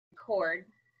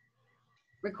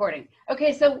recording.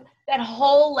 Okay, so that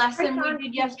whole lesson we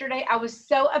did yesterday, I was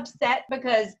so upset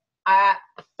because I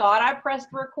thought I pressed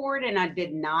record and I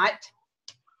did not.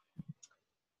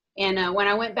 And when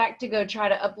I went back to go try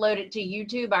to upload it to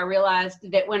YouTube, I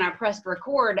realized that when I pressed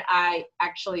record, I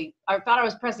thought I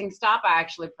was pressing stop. I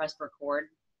actually pressed record.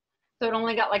 So it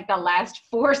only got like the last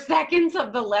 4 seconds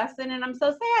of the lesson. And I'm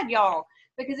so sad, y'all,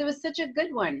 because it was such a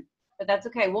good one. But that's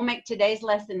okay. We'll make today's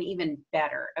lesson even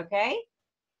better, okay?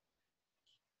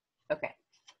 Okay,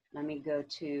 let me go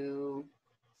to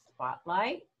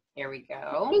Spotlight. There we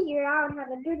go. Figure out how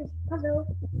to do this puzzle.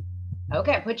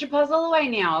 Okay, put your puzzle away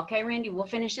now. Okay, Randy, we'll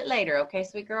finish it later. Okay,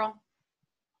 sweet girl?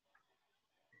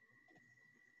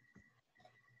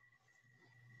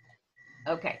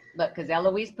 Okay, look, because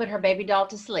Eloise put her baby doll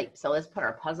to sleep. So let's put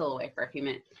our puzzle away for a few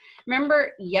minutes.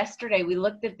 Remember yesterday we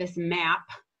looked at this map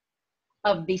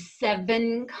of the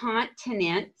 7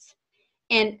 continents.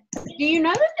 And do you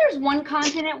know that there's one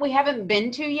continent we haven't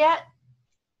been to yet?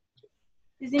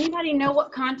 Does anybody know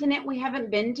what continent we haven't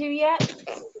been to yet?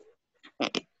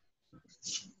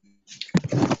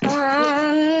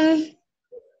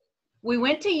 We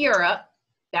went to Europe.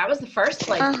 That was the first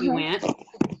place we went.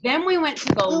 Then we went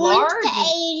to the largest. Went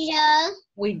to Asia.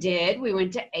 We did. We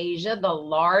went to Asia, the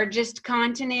largest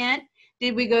continent.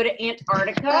 Did we go to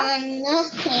Antarctica?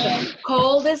 The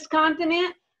coldest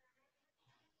continent?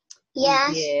 Yes.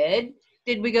 We did.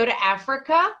 Did we go to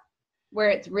Africa, where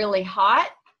it's really hot?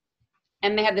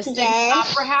 And they have the Sydney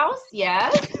Opera House?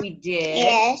 Yes, we did.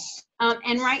 Yes.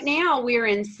 And right now we're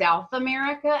in South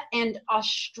America and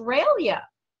Australia.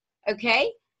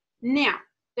 Okay? Now,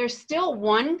 there's still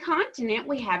one continent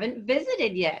we haven't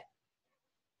visited yet.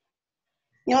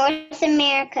 North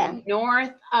America.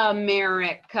 North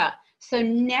America. So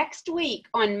next week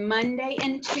on Monday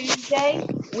and Tuesday,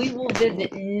 we will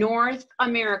visit North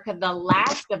America, the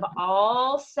last of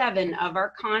all 7 of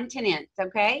our continents,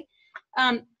 okay?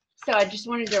 So I just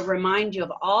wanted to remind you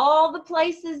of all the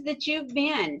places that you've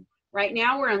been. Right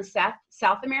now we're on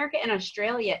South America and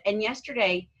Australia. And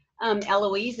yesterday,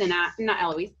 Eliza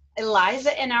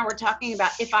and I were talking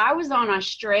about if I was on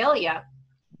Australia,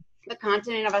 the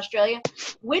continent of Australia,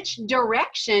 which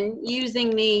direction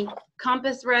using the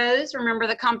compass rose, remember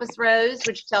the compass rose,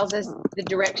 which tells us the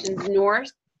directions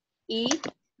north, east,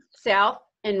 south,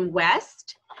 and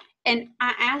west. And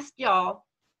I asked y'all,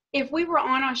 if we were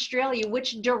on Australia,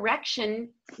 which direction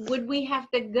would we have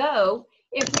to go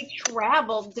if we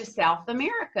traveled to South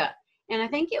America? And I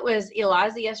think it was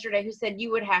Eliza yesterday who said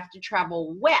you would have to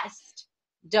travel west,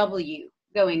 W,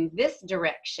 going this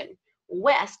direction,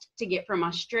 west, to get from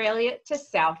Australia to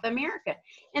South America.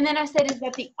 And then I said, is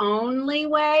that the only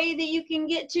way that you can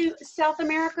get to South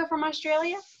America from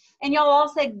Australia? And y'all all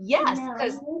said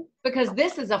yes, because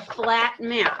this is a flat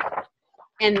map.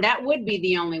 And that would be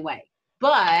the only way.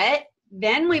 But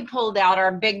then we pulled out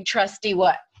our big trusty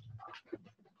what?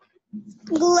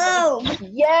 Globe.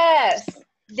 Yes.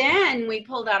 Then we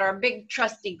pulled out our big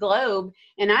trusty globe,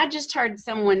 and I just heard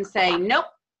someone say, nope,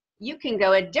 you can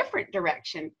go a different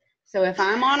direction. So if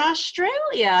I'm on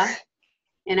Australia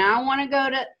and I want to go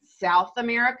to South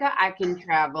America, I can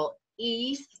travel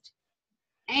east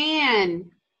and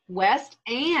west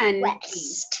and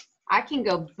east. I can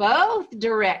go both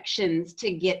directions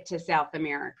to get to South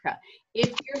America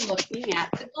if you're looking at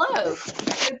the globe.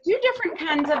 So 2 different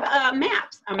kinds of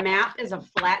maps. A map is a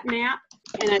flat map,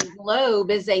 and a globe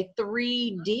is a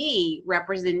 3D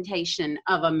representation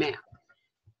of a map.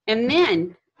 And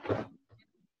then,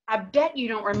 I bet you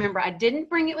don't remember, I didn't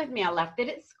bring it with me, I left it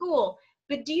at school,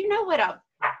 but do you know what a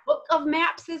book of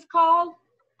maps is called?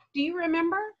 Do you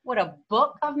remember what a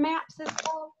book of maps is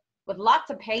called? With lots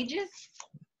of pages?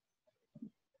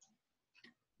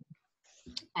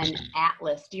 An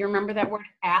atlas. Do you remember that word,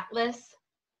 atlas?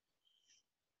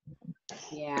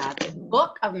 Yeah, the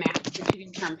book of maps that you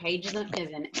can turn pages in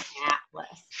is an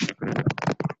atlas.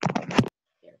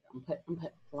 There, I'm put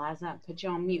Liza, put you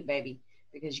on mute, baby,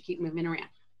 because you keep moving around.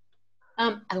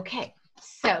 Okay,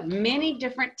 so many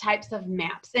different types of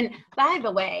maps. And by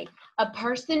the way, a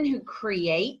person who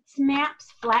creates maps,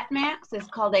 flat maps, is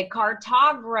called a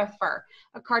cartographer.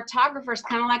 A cartographer is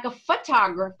kind of like a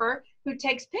photographer who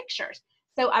takes pictures.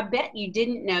 So I bet you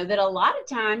didn't know that a lot of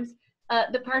times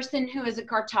the person who is a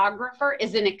cartographer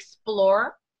is an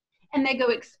explorer, and they go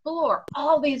explore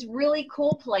all these really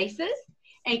cool places,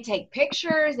 and they take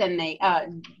pictures, and they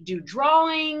do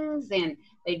drawings, and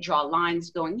they draw lines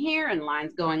going here and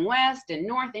lines going west and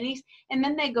north and east, and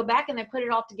then they go back and they put it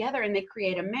all together and they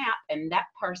create a map, and that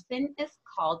person is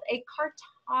called a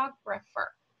cartographer.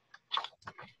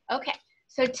 Okay,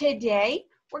 so today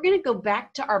we're going to go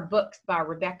back to our books by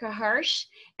Rebecca Hirsch,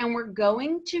 and we're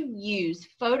going to use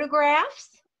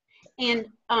photographs, and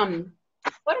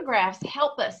photographs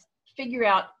help us figure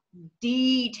out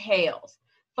details.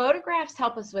 Photographs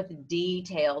help us with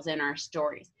details in our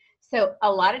stories. So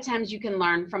a lot of times you can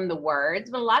learn from the words,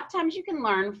 but a lot of times you can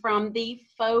learn from the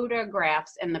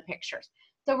photographs and the pictures.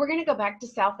 So we're going to go back to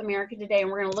South America today,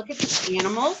 and we're going to look at the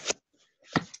animals.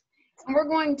 And we're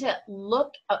going to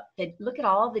look at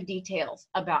all the details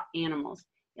about animals.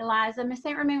 Eliza, Miss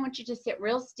St. Romain wants you to sit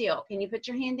real still. Can you put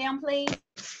your hand down, please?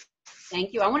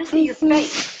 Thank you. I want to see your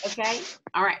face, okay?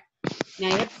 All right. Now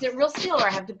you have to sit real still, or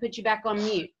I have to put you back on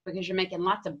mute because you're making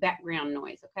lots of background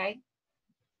noise, okay?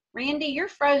 Randy, you're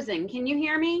frozen. Can you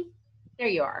hear me? There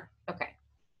you are. Okay.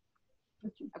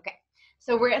 Okay.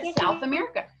 So we're at South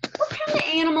America. What kind of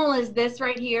animal is this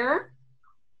right here?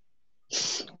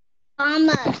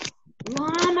 Llama.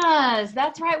 Llamas.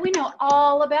 That's right. We know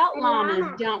all about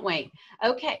llamas, don't we?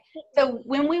 Okay. So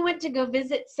when we went to go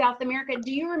visit South America,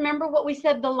 do you remember what we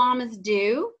said the llamas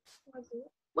do?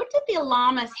 What did the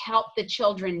llamas help the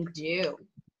children do?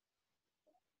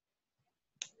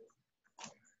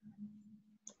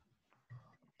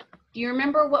 Do you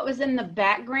remember what was in the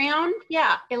background?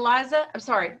 Yeah, Eliza, I'm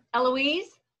sorry,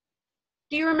 Eloise.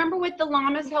 Do you remember what the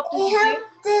llamas helped us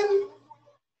do?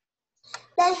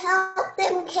 They help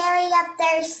them carry up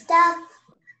their stuff.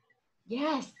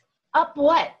 Yes. Up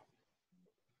what?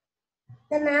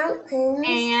 The mountains.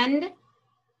 And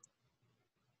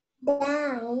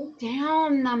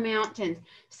down the mountains.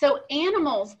 So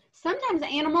animals, sometimes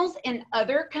animals in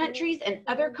other countries and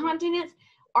other continents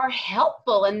are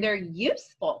helpful and they're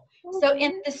useful. So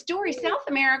in the story, South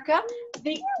America,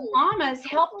 the llamas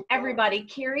helped everybody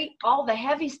carry all the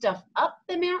heavy stuff up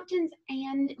the mountains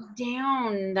and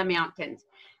down the mountains.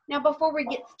 Now, before we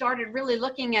get started really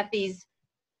looking at these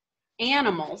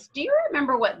animals, do you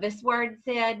remember what this word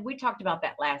said? We talked about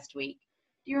that last week.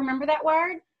 Do you remember that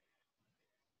word?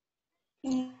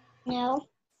 No.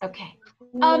 Okay.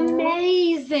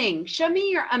 Amazing. Show me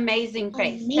your amazing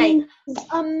face. Say,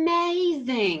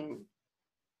 amazing.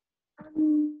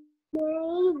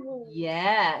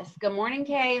 Yes. Good morning,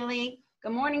 Kaylee.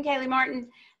 Good morning, Kaylee Martin.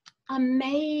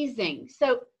 Amazing.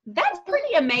 So that's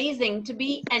pretty amazing to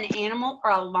be an animal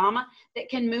or a llama that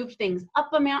can move things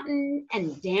up a mountain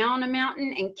and down a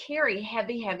mountain and carry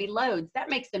heavy, heavy loads. That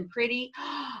makes them pretty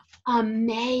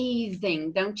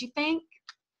amazing, don't you think?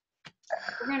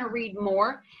 We're going to read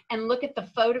more and look at the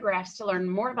photographs to learn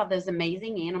more about those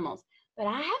amazing animals. But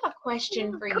I have a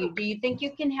question for you. Do you think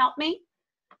you can help me?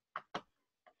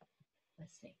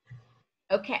 Let's see.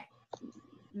 Okay.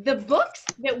 The books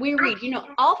that we read, you know,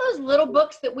 all those little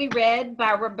books that we read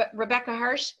by Rebecca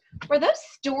Hirsch, were those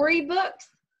story books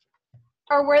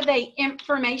or were they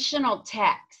informational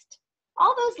text?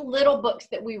 All those little books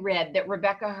that we read that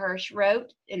Rebecca Hirsch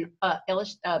wrote and put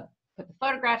the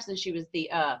photographs, and she was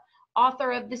the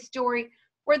author of the story.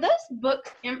 Were those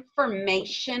books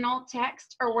informational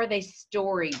text or were they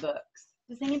story books?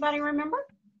 Does anybody remember?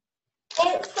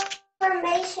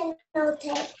 Informational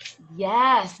text.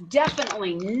 Yes,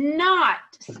 definitely not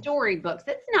storybooks.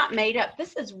 It's not made up.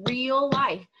 This is real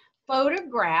life.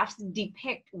 Photographs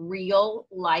depict real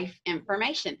life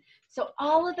information. So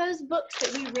all of those books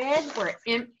that we read were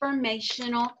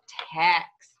informational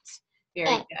texts.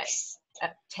 Very good.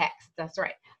 Text, that's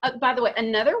right. By the way,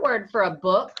 another word for a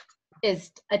book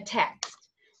is a text.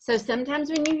 So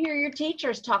sometimes when you hear your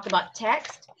teachers talk about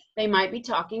text, they might be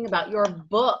talking about your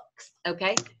books,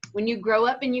 okay? When you grow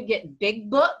up and you get big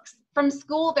books from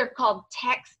school, they're called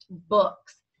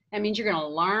textbooks. That means you're going to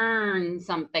learn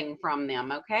something from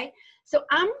them, okay? So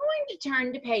I'm going to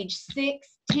turn to page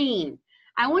 16.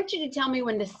 I want you to tell me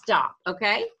when to stop,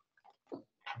 okay?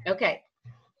 Okay.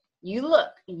 You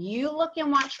look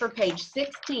and watch for page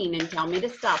 16 and tell me to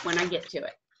stop when I get to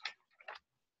it.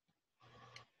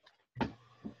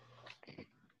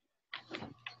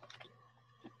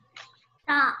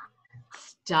 Stop.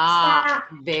 Stop.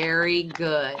 Very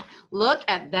good. Look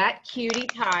at that cutie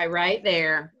pie right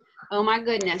there. Oh my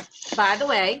goodness. By the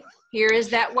way, here is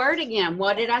that word again.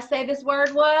 What did I say this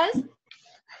word was?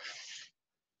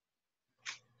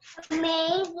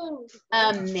 Amazing.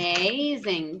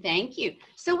 Amazing. Thank you.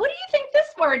 So what do you think this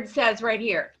word says right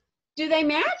here? Do they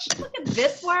match? Look at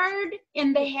this word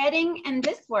in the heading and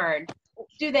this word.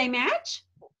 Do they match?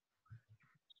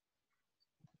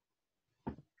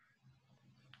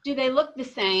 Do they look the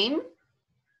same?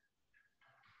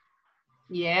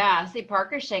 Yeah, I see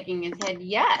Parker shaking his head.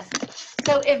 Yes.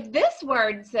 So if this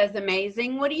word says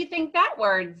amazing, what do you think that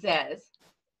word says?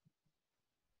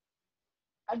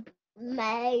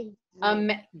 Amazing.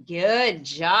 Good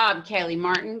job, Kaylee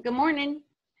Martin. Good morning.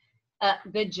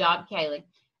 Good job, Kaylee.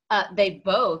 They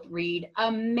both read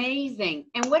amazing.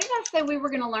 And what did I say we were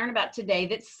going to learn about today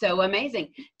that's so amazing?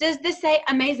 Does this say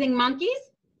amazing monkeys?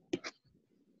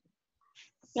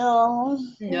 No.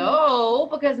 No,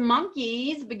 because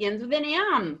monkeys begins with an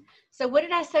M. So what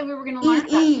did I say we were going to learn about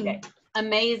today?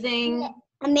 Amazing.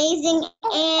 Amazing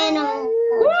animals.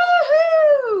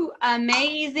 Woohoo!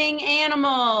 Amazing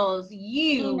animals.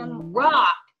 You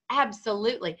rock.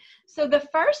 Absolutely. So the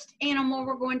first animal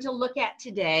we're going to look at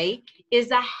today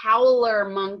is a howler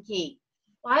monkey.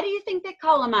 Why do you think they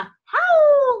call him a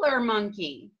howler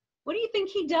monkey? What do you think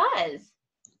he does?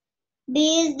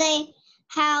 Because they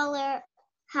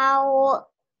howl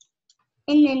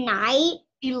in the night.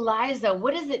 Eliza,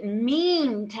 what does it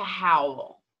mean to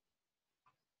howl?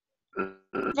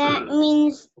 That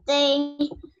means they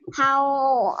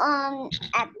howl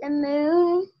at the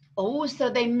moon. Oh, so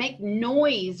they make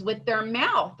noise with their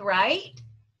mouth, right?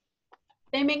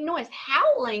 They make noise.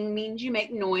 Howling means you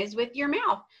make noise with your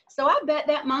mouth. So I bet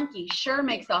that monkey sure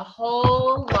makes a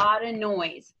whole lot of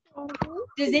noise.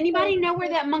 Does anybody know where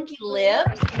that monkey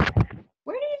lives?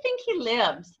 Where do you think he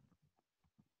lives?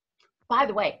 By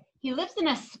the way, he lives in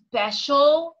a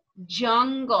special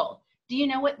jungle. Do you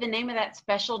know what the name of that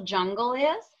special jungle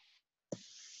is?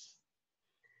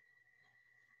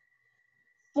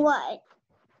 What?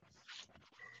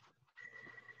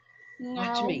 No.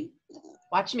 Watch me.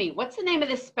 Watch me. What's the name of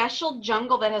this special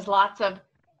jungle that has lots of...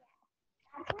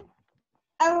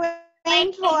 A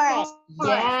rainforest.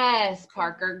 Yes,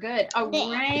 Parker, good. A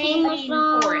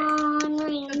rainforest.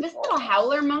 So this little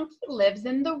howler monkey lives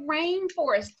in the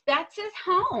rainforest. That's his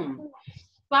home.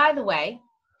 By the way,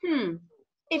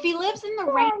 if he lives in the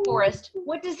rainforest,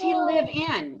 what does he live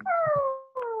in?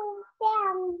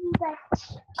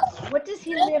 What does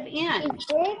he live in?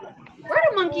 Where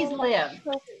do monkeys live?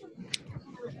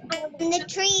 In the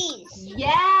trees.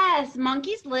 Yes,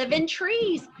 monkeys live in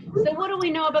trees. So what do we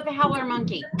know about the howler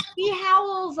monkey? He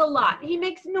howls a lot. He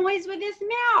makes noise with his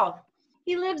mouth.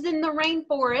 He lives in the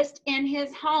rainforest and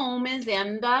his home is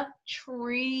in the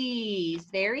trees.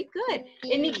 Very good.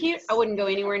 Isn't he cute? I wouldn't go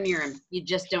anywhere near him. You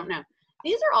just don't know.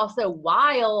 These are also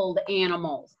wild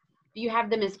animals. Do you have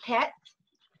them as pets?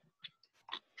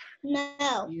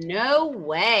 No. No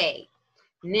way.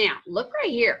 Now, look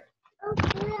right here.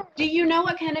 Do you know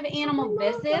what kind of animal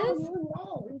this is?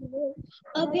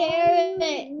 A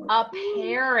parrot. A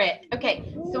parrot.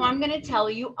 Okay, so I'm going to tell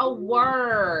you a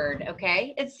word,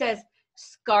 okay? It says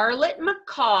scarlet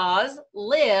macaws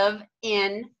live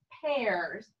in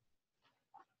pairs.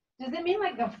 Does it mean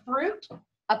like a fruit?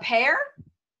 A pear?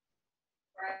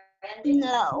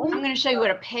 No. I'm going to show you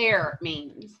what a pear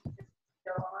means.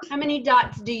 How many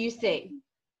dots do you see?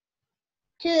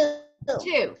 2.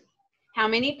 2. How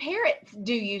many parrots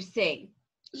do you see?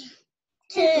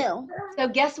 2. So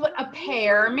guess what a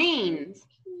pair means?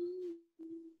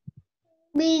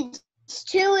 Means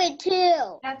 2 and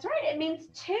 2. That's right, it means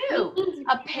 2.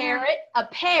 A pair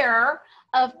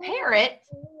of parrots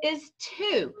is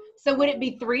 2. So would it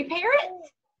be 3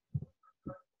 parrots?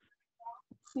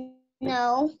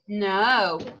 No.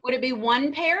 No. Would it be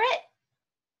 1 parrot?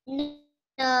 No.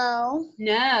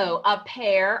 No, a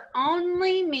pair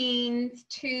only means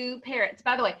 2 parrots.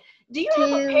 By the way, do you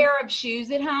have a pair of shoes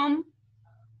at home?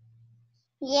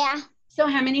 Yeah. So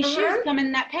how many shoes come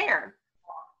in that pair?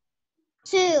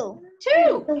 2.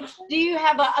 2. Do you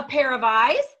have a pair of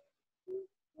eyes?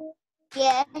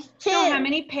 Yes. 2. So how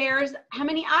many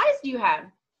eyes do you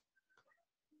have?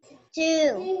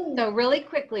 2. So really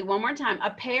quickly, one more time. A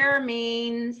pair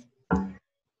means?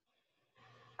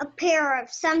 A pair of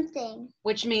something.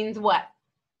 Which means what?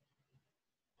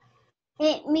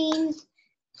 It means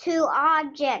 2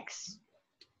 objects.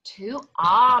 2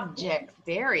 objects.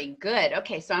 Very good.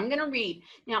 Okay, so I'm going to read.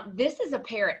 Now, this is a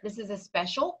parrot. This is a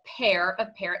special pair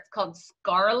of parrots called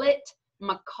scarlet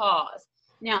macaws.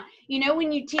 Now, you know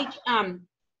when you teach,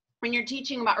 when you're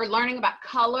teaching about or learning about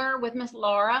color with Miss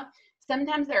Laura,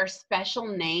 sometimes there are special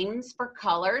names for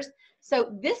colors.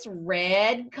 So this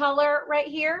red color right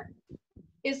here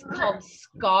is called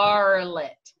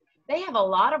scarlet. They have a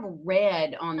lot of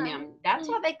red on them. That's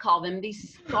why they call them the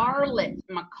scarlet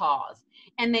macaws.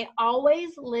 And they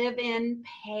always live in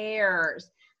pairs.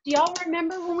 Do y'all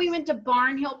remember when we went to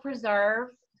Barnhill Preserve?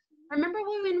 Remember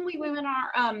when we went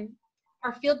on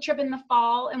our field trip in the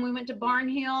fall and we went to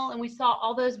Barnhill and we saw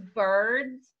all those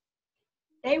birds?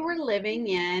 They were living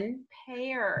in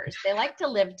pairs. They like to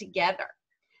live together.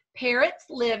 Parrots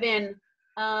live in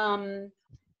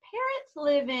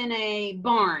a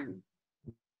barn.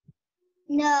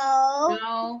 No.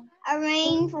 No. A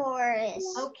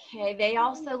rainforest. Okay, they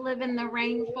also live in the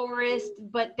rainforest,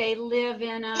 but they live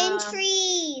in And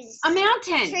trees. a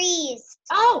mountain. Trees.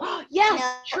 Oh, yes,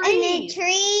 No. And then trees.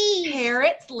 trees.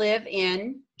 Parrots live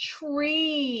in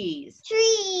trees.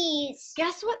 Trees.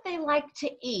 Guess what they like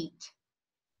to eat?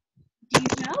 Do you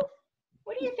know?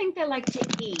 What do you think they like to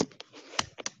eat?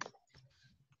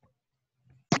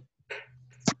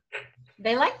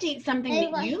 They like to eat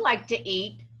something that you like to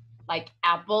eat, like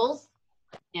apples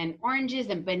and oranges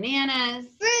and bananas.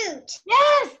 Fruit.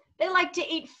 Yes, they like to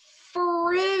eat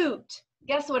fruit.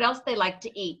 Guess what else they like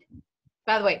to eat?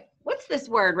 By the way, what's this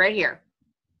word right here?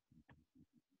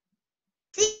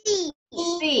 Seeds.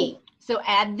 C. So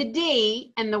add the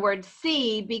D and the word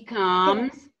C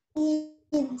becomes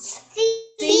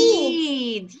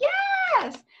seeds.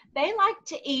 Yes, they like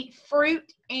to eat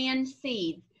fruit and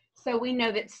seeds. So we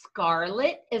know that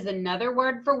scarlet is another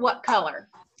word for what color?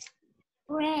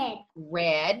 Red.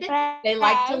 Red. They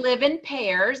like to live in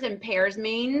pairs, and pairs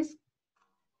means?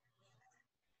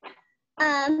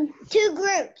 2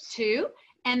 groups. 2.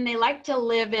 And they like to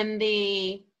live in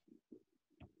the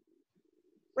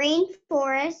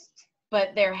Rainforest.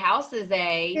 But their house is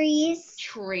a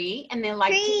tree, and they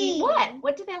like to eat what?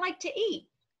 What do they like to eat?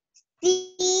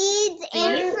 Seeds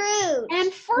and fruit.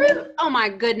 And fruit. Oh my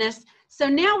goodness. So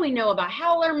now we know about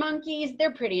howler monkeys.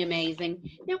 They're pretty amazing.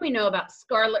 Now we know about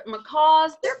scarlet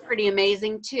macaws. They're pretty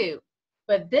amazing too.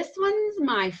 But this one's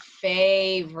my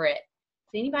favorite.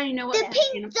 Does anybody know what the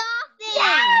pink dolphin?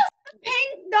 Yes, the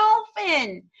pink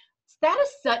dolphin. Is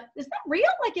that real?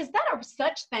 Like, is that a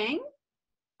such thing?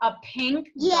 A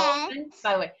pink dolphin?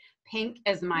 By the way, pink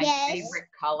is my favorite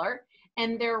color.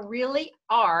 And there really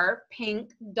are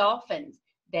pink dolphins.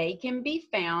 They can be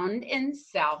found in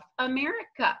South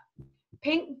America.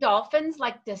 Pink dolphins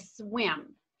like to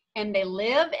swim, and they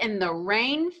live in the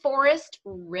rainforest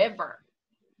river.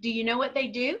 Do you know what they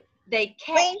do? They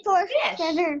catch fish.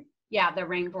 River. Yeah, the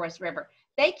rainforest river.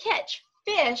 They catch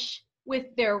fish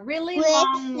with their really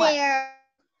long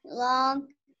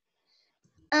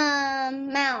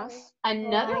mouth.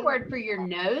 Another word for your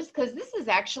nose, because this is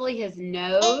actually his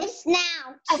nose. A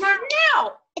snout. A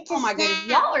snout. It's oh my goodness,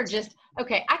 y'all are just,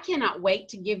 okay, I cannot wait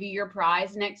to give you your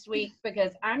prize next week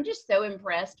because I'm just so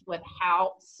impressed with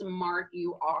how smart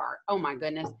you are. Oh my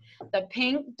goodness. The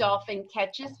pink dolphin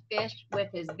catches fish with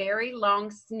his very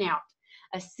long snout.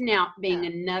 A snout being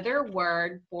another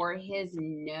word for his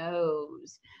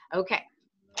nose. Okay,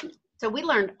 so we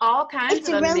learned all kinds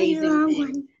of amazing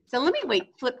things. So let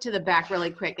me flip to the back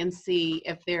really quick and see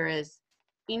if there is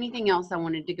anything else I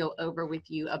wanted to go over with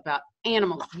you about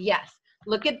animals. Yes,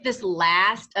 look at this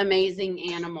last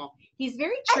amazing animal. He's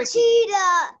very tricky. A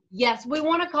cheetah. Yes, we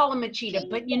want to call him a cheetah,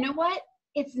 but you know what?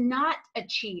 It's not a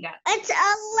cheetah. It's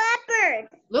a leopard.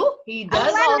 Look, he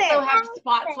does also have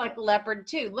spots like a leopard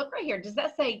too. Look right here. Does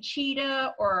that say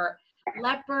cheetah or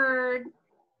leopard?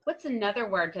 What's another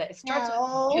word that starts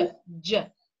with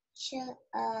J?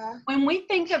 When we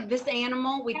think of this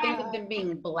animal, we think of them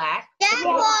being black.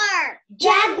 Jaguar.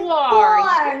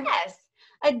 Jaguar. Yes.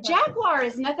 A jaguar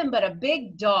is nothing but a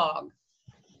big dog.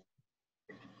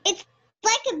 It's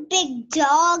like a big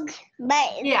dog, but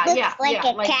it looks like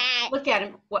a cat. Look at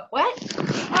him. What?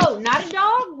 Oh, not a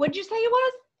dog? What'd you say it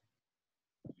was?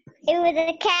 It was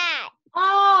a cat.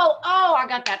 Oh, I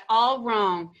got that all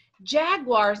wrong.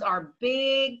 Jaguars are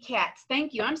big cats.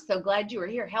 Thank you. I'm so glad you were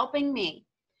here helping me.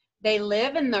 They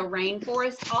live in the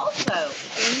rainforest also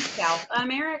in South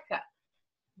America.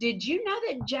 Did you know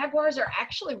that jaguars are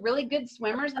actually really good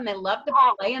swimmers and they love to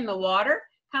play in the water?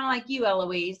 Kind of like you,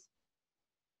 Eloise.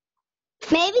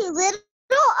 Maybe little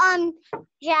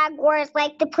jaguars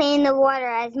like to play in the water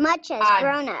as much as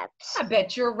grown-ups. I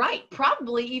bet you're right.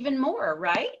 Probably even more,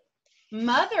 right?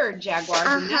 Mother jaguars.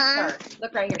 And that's her.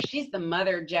 Look right here. She's the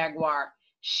mother jaguar.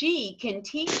 She can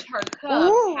teach her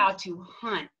cubs how to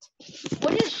hunt.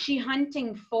 What is she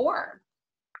hunting for?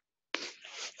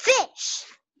 Fish.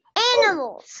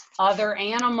 Animals. Other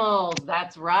animals.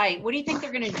 That's right. What do you think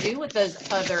they're going to do with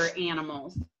those other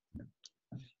animals?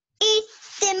 Eat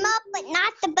them up, but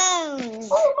not the bones.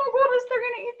 Oh my goodness, they're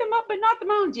going to eat them up, but not the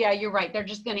bones. Yeah, you're right. They're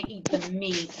just going to eat the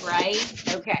meat, right?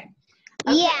 Okay.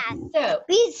 Yeah. So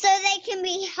they can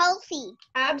be healthy.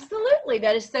 Absolutely.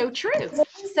 That is so true.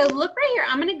 So look right here.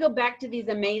 I'm going to go back to these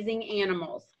amazing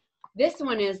animals. This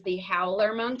one is the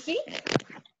howler monkey,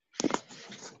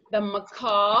 the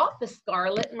macaw, the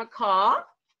scarlet macaw,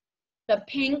 the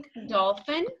pink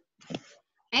dolphin,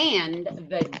 and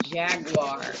the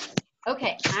jaguar.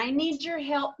 Okay, I need your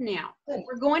help now.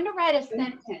 We're going to write a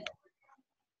sentence.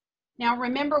 Now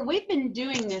remember, we've been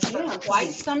doing this for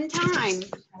quite some time.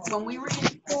 When we were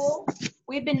in school,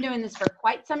 We've been doing this for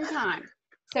quite some time.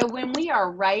 So when we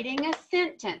are writing a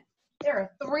sentence, there are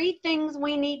 3 things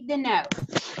we need to know.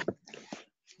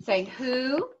 Say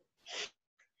who.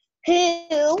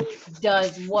 Who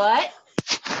Does what.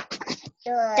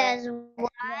 does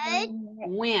what?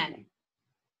 When.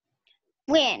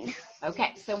 When.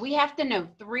 Okay, so we have to know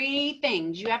 3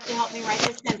 things. You have to help me write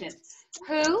this sentence.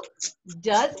 Who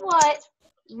does what,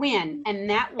 when, and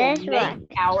that will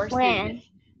make our sentence.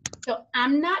 So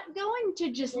I'm not going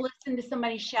to just listen to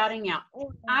somebody shouting out.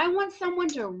 I want someone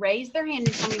to raise their hand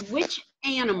and tell me which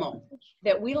animal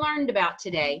that we learned about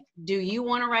today do you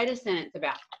want to write a sentence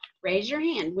about. Raise your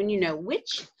hand when you know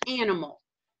which animal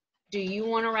do you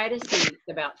want to write a sentence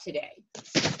about today.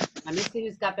 Let me see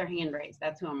who's got their hand raised.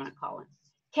 That's who I'm going to call in.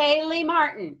 Kaylee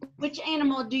Martin, which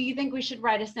animal do you think we should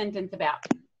write a sentence about?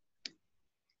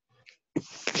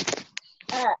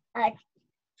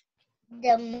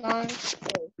 The monkey.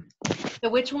 The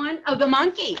which one? Oh, the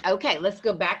monkey. Okay, let's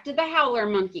go back to the howler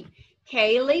monkey.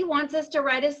 Kaylee wants us to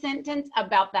write a sentence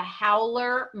about the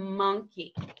howler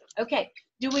monkey. Okay,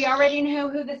 do we already know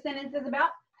who the sentence is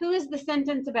about? Who is the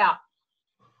sentence about?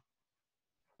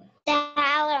 The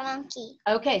howler monkey.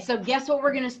 Okay, so guess what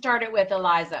we're going to start it with,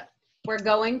 Eliza? We're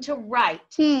going to write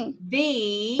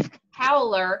the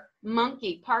howler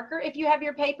monkey. Parker, if you have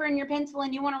your paper and your pencil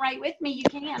and you want to write with me, you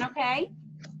can, okay?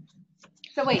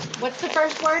 So wait, what's the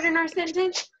first word in our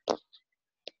sentence?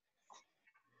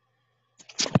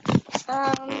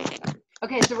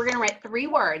 Okay, so we're going to write 3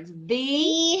 words.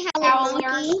 The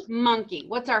howler monkey.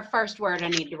 What's our first word I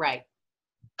need to write?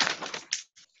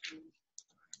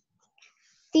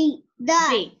 The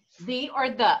or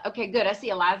the. Okay, good. I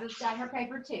see Eliza's got her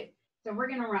paper too. So we're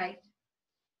going to write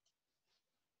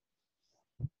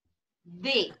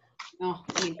the. Oh,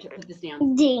 let me put this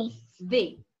down. The.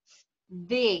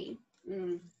 Let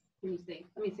me see.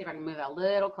 Let me see if I can move a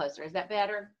little closer. Is that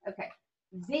better? Okay.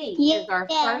 The is our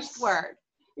first word.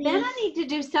 Then I need to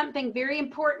do something very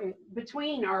important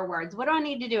between our words. What do I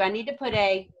need to do? I need to put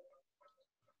a,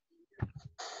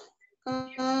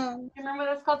 remember what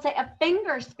that's called? Say a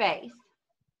finger space.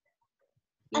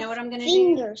 You know what I'm going to do?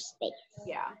 Finger space.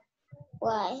 Yeah.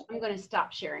 Why? I'm going to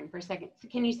stop sharing for a second. So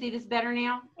can you see this better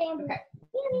now? Okay.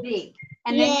 The.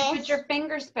 And then you put your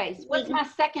finger space. What's my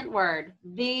second word?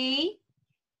 The.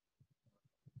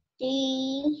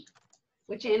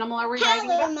 Which animal are we writing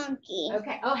about? Howler monkey.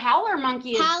 Okay. Oh, howler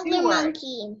monkey is 2 words.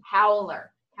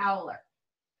 Howler monkey. Howler.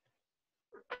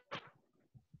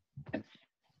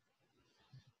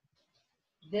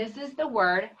 This is the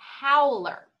word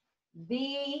howler.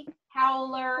 The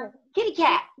howler. Kitty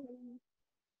cat.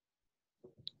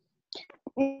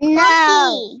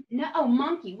 No. No,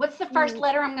 monkey. What's the first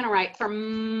letter I'm going to write for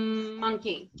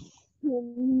monkey?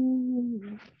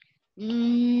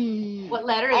 What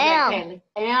letter is that, Kaylee?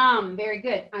 M. Very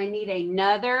good. I need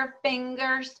another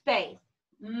finger space.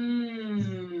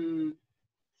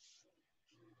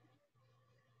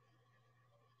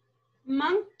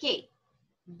 Monkey.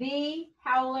 The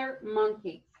howler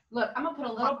monkey. Look, I'm going to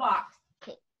put a little box.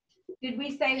 Did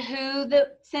we say who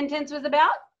the sentence was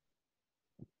about?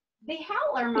 The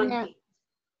howler monkey.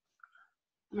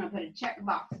 No. I'm going to put a check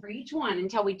box for each one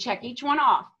until we check each one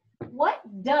off. What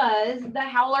does the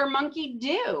howler monkey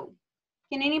do?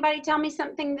 Can anybody tell me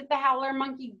something that the howler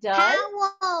monkey does?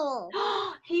 Howl.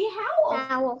 He howls.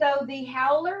 Howl. So the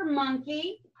howler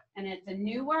monkey, and it's a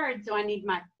new word, so I need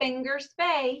my finger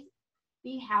space.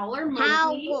 The howler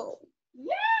monkey. Howl.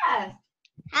 Yes.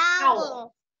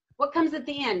 Howl. What comes at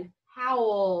the end?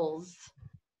 Howls.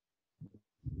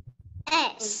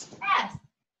 S.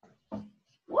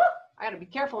 Whoop. I got to be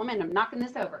careful. I'm end up knocking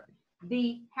this over.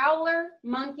 The howler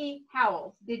monkey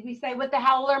howls. Did we say what the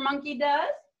howler monkey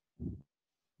does?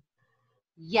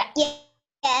 Yes.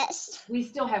 Yes. We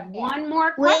still have one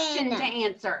more question to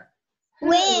answer.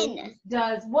 When? Who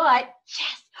does what?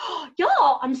 Yes.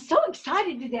 Y'all, I'm so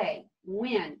excited today.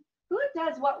 When? Who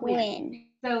does what when?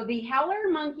 So the howler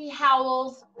monkey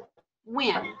howls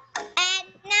when? At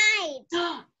night.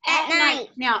 At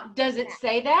night. Now, does it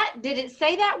say that? Did it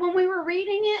say that when we were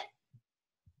reading it?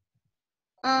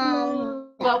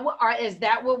 Well, is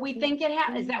that what we think it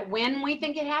happens? Is that when we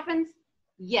think it happens?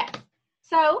 Yes.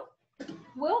 So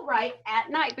we'll write at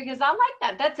night because I like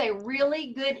that. That's a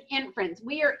really good inference.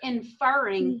 We are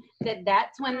inferring that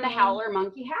that's when the howler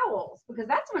monkey howls because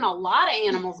that's when a lot of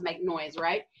animals make noise,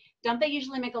 right? Don't they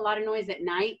usually make a lot of noise at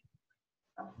night?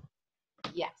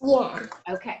 Yes. Yeah.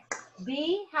 Okay.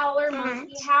 The howler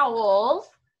monkey howls.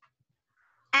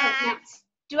 Now,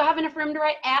 do I have enough room to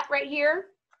write at right here?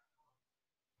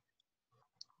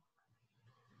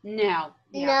 No.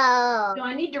 Do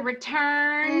I need to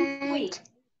return sweet?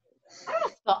 How do I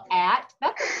spell at?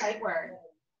 That's a sight word.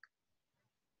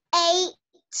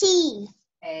 A-T.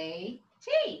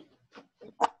 A-T.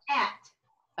 At.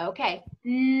 Okay.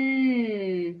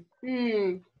 Kaylee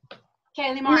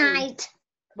Martin. Night.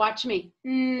 Watch me.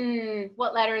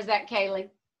 What letter is that, Kaylee?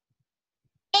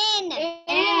 N.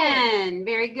 N.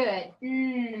 Very good.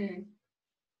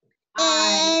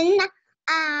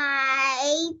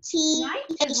 N-I-T-H-E. Night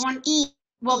is one.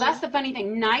 Well, that's the funny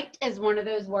thing. Night is one of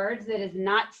those words that is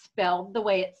not spelled the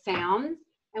way it sounds,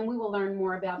 and we will learn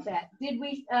more about that. Did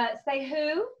we say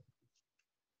who?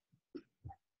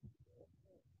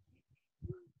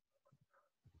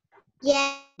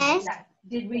 Yes. Yes.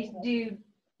 Did we do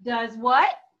does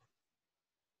what?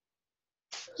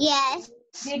 Yes.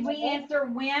 Did we answer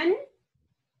when?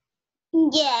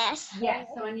 Yes. Yes.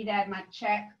 So I need to add my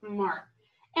check mark.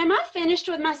 Am I finished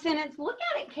with my sentence? Look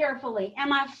at it carefully.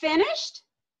 Am I finished?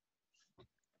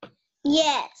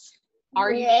 Yes.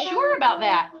 Are you sure about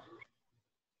that?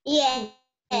 Yes.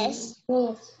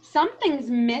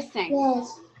 Something's missing.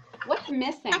 Yes. What's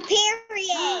missing? A period.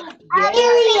 Yes.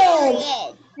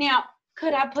 Period. Now,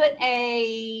 could I put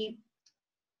a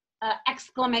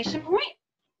exclamation point?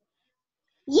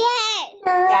 Yes.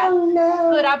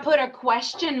 No. Could I put a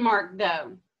question mark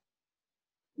though?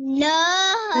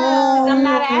 No. Because I'm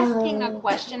not asking a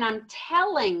question, I'm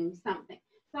telling something.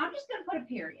 So I'm just going to put a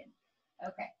period.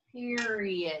 Okay,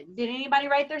 period. Did anybody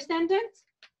write their sentence?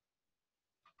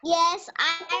 Yes,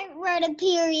 I wrote a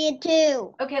period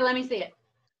too. Okay, let me see it.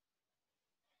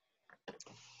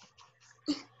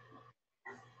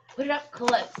 Put it up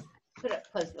close. Put it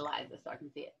up close to Eliza so I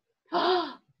can see it.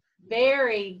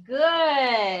 Very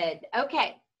good.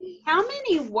 Okay. How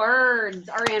many words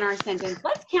are in our sentence?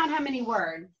 Let's count how many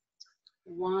words.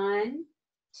 1,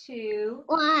 2,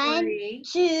 3,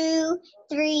 2,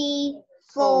 3,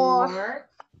 4,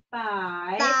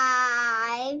 5,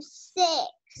 5,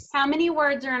 6. How many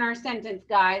words are in our sentence,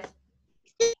 guys?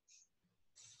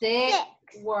 6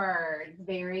 words.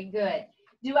 Very good.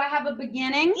 Do I have a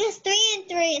beginning? Yes, 3 and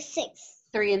 3 is 6.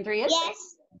 3 and 3 is 6.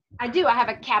 Yes. I do. I have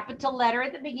a capital letter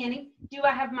at the beginning. Do I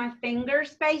have my finger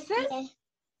spaces?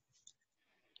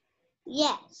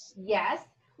 Yes. Yes.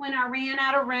 When I ran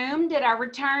out of room, did I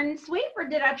return sweep or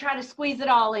did I try to squeeze it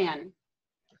all in?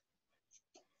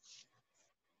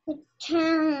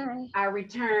 Return. I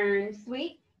returned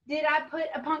sweep. Did I put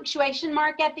a punctuation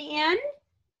mark at the end?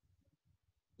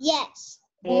 Yes.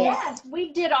 Yes,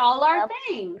 we did all our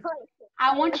things.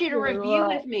 I want you to review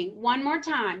with me one more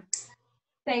time.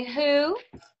 Say who?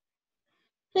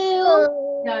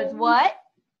 Who Does what?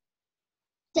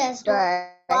 does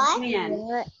what?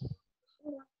 When.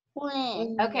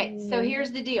 When. Okay, so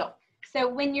here's the deal. So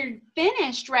when you're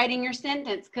finished writing your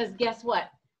sentence, because guess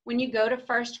what? When you go to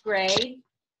first grade,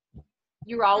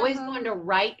 you're always going to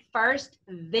write first,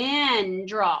 then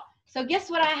draw. So guess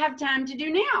what I have time to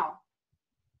do now?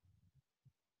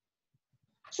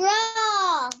 Draw.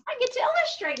 I get to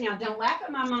illustrate now. Don't laugh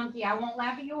at my monkey. I won't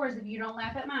laugh at yours if you don't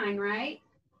laugh at mine, right?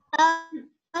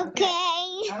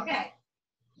 Okay. Okay.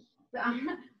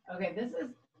 Okay, this is,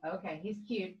 okay, he's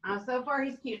cute. So far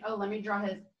he's cute. Oh, let me draw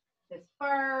his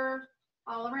fur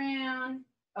all around.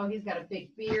 Oh, he's got a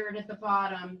big beard at the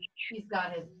bottom. He's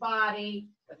got his body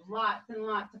with lots and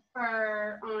lots of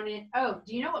fur on it. Oh,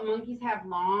 do you know what monkeys have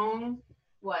long,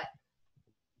 what?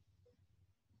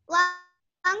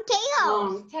 Long tails.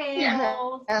 Long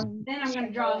tails. Then I'm going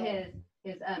to draw his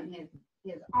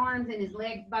arms and his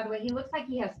legs. By the way, he looks like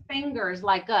he has fingers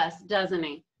like us, doesn't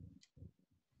he?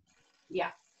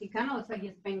 Yeah, he kind of looks like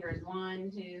his fingers.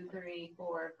 1, 2, 3,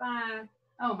 4, 5.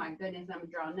 Oh my goodness, I'm going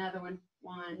to draw another one.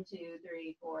 1, 2,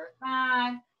 3, 4,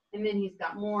 5. And then he's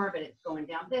got more, but it's going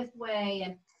down this way.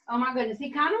 And oh my goodness, he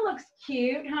kind of looks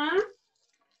cute, huh?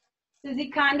 Does he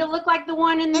kind of look like the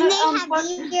one in the... And they have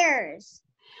ears.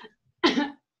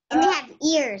 And they have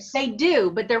ears. They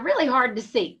do, but they're really hard to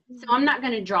see. So I'm not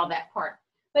going to draw that part.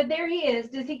 But there he is.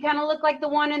 Does he kind of look like the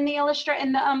one in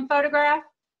the photograph?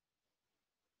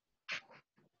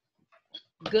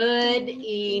 Good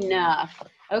enough.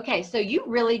 Okay, so you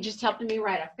really just helped me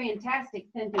write a fantastic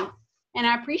sentence. And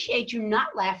I appreciate you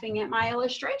not laughing at my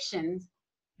illustrations.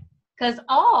 Because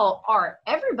all art,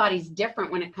 everybody's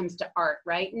different when it comes to art,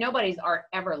 right? Nobody's art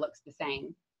ever looks the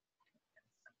same.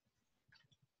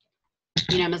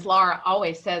 You know, Miss Laura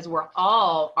always says we're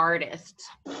all artists.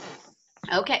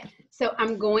 Okay, so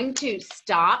I'm going to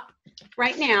stop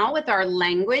right now with our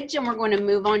language and we're going to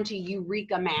move on to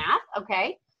Eureka Math,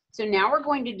 okay? So now we're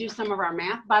going to do some of our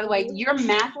math. By the way, your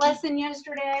math lesson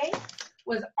yesterday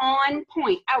was on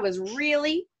point. I was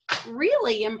really,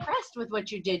 really impressed with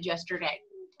what you did yesterday.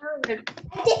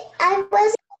 I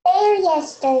wasn't there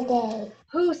yesterday.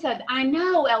 Who said? I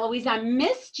know, Eloise, I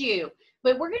missed you.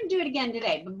 But we're going to do it again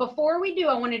today. But before we do,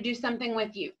 I want to do something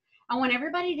with you. I want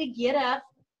everybody to get up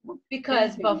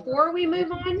because before we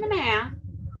move on to math,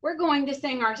 we're going to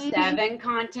sing our 7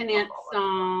 continents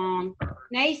song.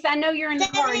 Nace, I know you're in the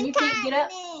car and you can't get up,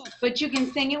 but you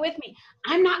can sing it with me.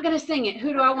 I'm not going to sing it.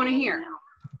 Who do I want to hear?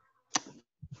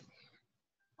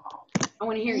 I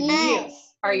want to hear you.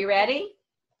 Are you ready?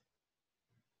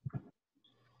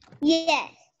 Yes.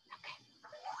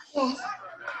 Yes.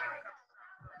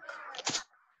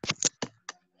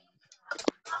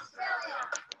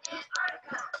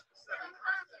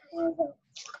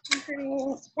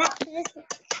 Back to this.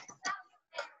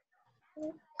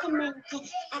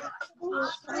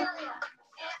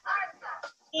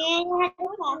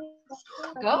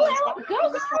 Go out. Go.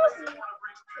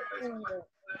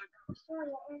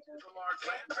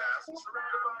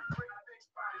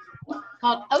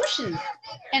 Called oceans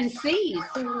and seas.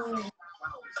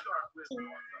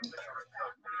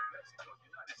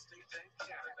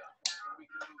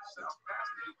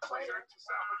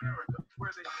 Where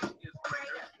the heat is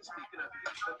greater. Speaking of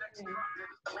heat, the next continent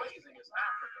is blazing is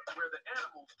Africa, where the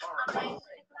animals are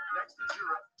amazing. Next is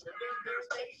Europe, and then there's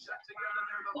Asia. Together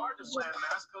they're the largest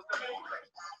landmass because they're neighbors.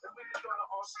 And we can go to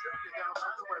Australia down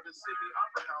under where the Sydney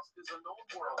Opera House is a known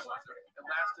world wonder. And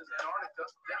last is Antarctica,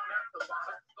 down at the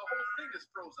bottom. The whole thing is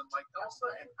frozen like Elsa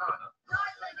and Anna.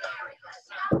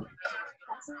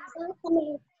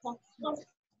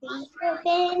 Europe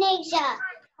and Asia,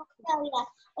 Australia,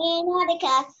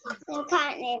 Antarctica, the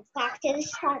continents back to the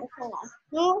start.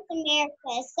 North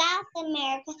America, South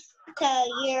America, so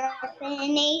Europe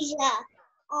and Asia,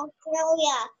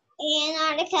 Australia,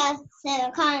 Antarctica,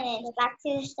 the continents back to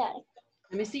the start.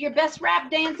 Let me see your best rap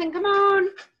dancing. Come on.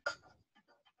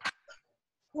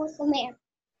 North America,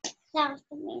 South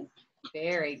America.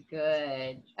 Very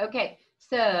good. Okay,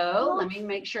 so let me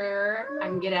make sure I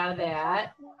can get out of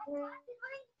that.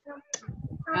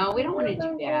 No, we don't want to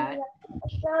do that.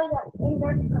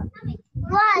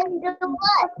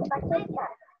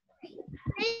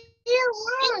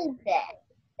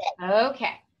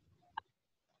 Okay.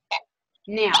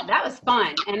 Now, that was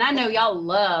fun, and I know y'all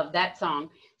love that song.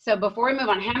 So before we move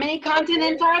on, how many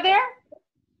continents are there?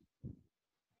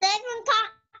 7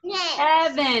 continents.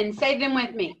 7. Say them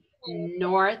with me.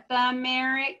 North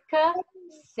America,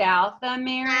 South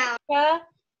America,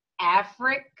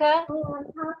 Africa,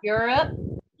 Europe,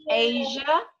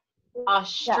 Asia,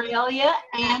 Australia,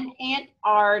 and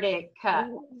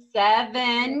Antarctica.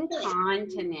 7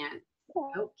 continents.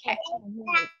 Okay.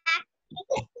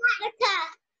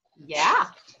 Yeah.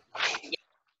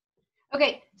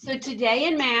 Okay, so today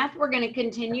in math, we're going to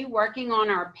continue working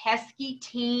on our pesky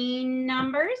teen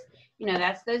numbers. You know,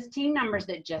 that's those teen numbers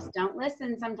that just don't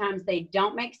listen. Sometimes they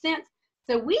don't make sense.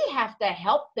 So we have to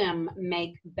help them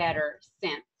make better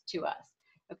sense to us.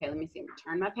 Okay, let me see. I'm going to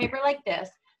turn my paper like this.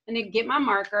 And then get my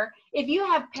marker. If you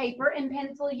have paper and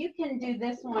pencil, you can do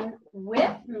this one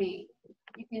with me.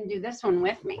 You can do this one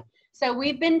with me. So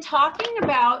we've been talking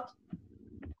about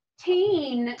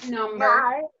teen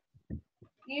numbers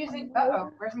using,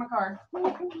 where's my card?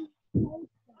 Oh,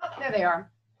 there they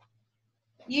are.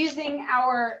 Using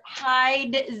our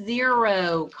hide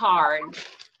 0 card.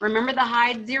 Remember the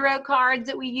hide 0 cards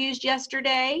that we used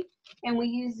yesterday? And we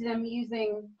used them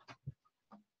using,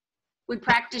 we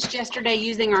practiced yesterday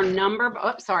using our number,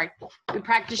 we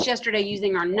practiced yesterday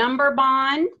using our number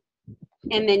bond.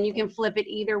 And then you can flip it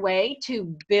either way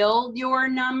to build your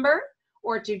number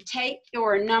or to take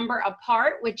your number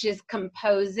apart, which is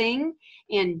composing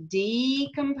and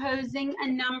decomposing a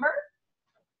number.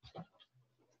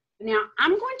 Now,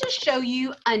 I'm going to show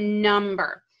you a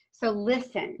number. So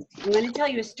listen, I'm going to tell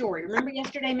you a story. Remember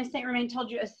yesterday Miss St. Romain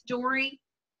told you a story?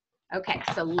 Okay,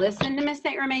 so listen to Miss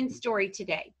St. Romain's story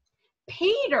today.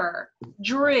 Peter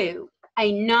drew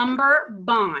a number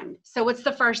bond. So what's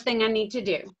the first thing I need to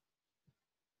do?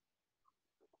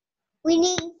 We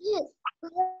need to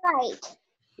write.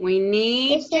 We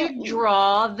need to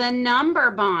draw the number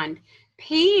bond.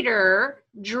 Peter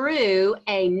drew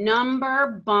a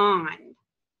number bond.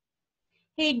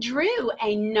 He drew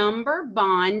a number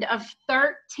bond of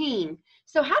 13.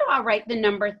 So how do I write the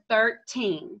number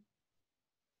 13?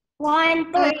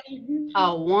 1, 3.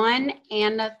 A 1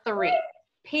 and a 3.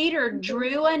 Peter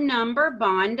drew a number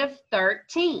bond of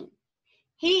 13.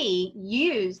 He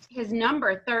used his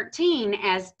number 13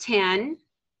 as 10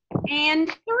 and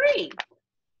 3.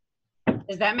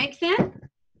 Does that make sense?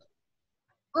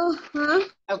 Uh-huh.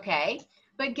 Okay,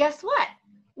 but guess what?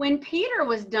 When Peter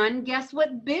was done, guess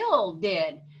what Bill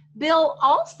did? Bill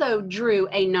also drew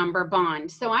a number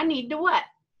bond. So I need to what?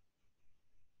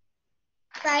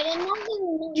 Write another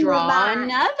number Draw bond.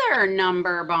 another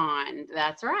number bond.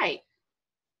 That's right.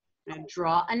 Now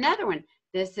draw another one.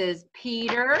 This is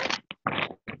Peter.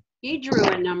 He drew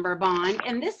a number bond.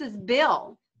 And this is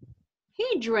Bill.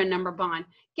 He drew a number bond.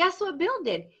 Guess what Bill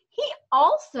did? He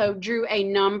also drew a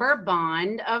number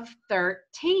bond of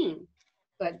 13.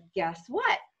 But guess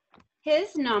what?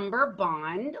 His number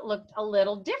bond looked a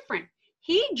little different.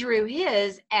 He drew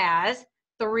his as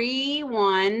 3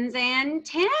 ones and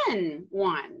 10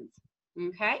 ones.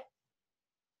 Okay?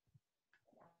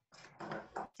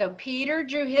 So Peter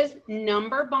drew his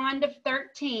number bond of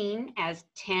 13 as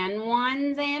 10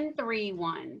 ones and 3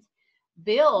 ones.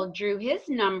 Bill drew his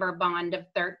number bond of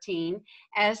 13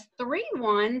 as 3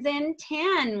 ones and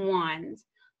 10 ones.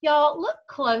 Y'all, look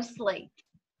closely.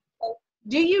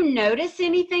 Do you notice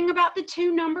anything about the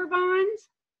two number bonds?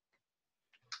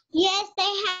 Yes, they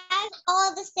have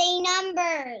all the same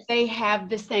numbers. They have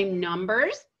the same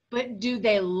numbers, but do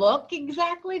they look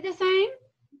exactly the same?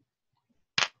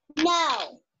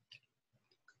 No.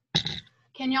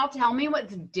 Can y'all tell me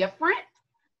what's different?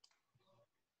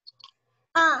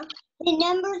 The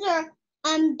numbers are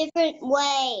different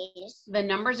ways. The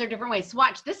numbers are different ways. So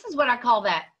watch, this is what I call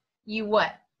that. You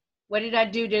what? What did I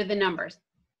do to the numbers?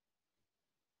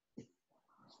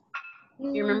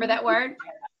 You remember that word?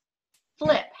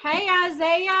 Flip. Hey,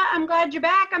 Isaiah, I'm glad you're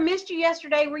back. I missed you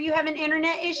yesterday. Were you having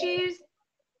internet issues?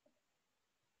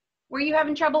 Were you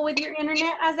having trouble with your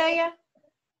internet, Isaiah?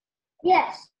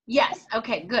 Yes. Yes.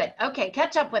 Okay, good. Okay,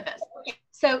 catch up with us.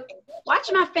 So watch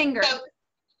my finger.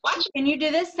 Can you do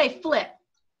this? Say flip.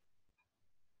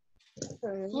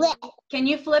 Flip. Can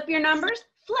you flip your numbers?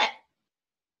 Flip.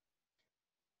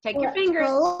 Take your fingers.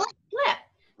 Flip.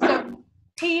 So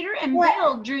Peter and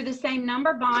Bill drew the same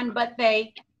number bond, but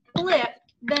they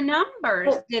flipped the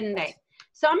numbers, didn't they?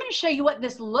 So I'm going to show you what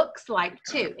this looks like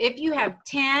too. If you have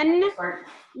 10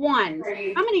 ones,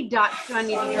 how many dots do I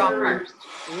need to draw first?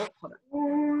 Oh, hold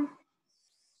on.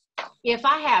 If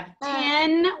I have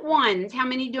 10 ones, how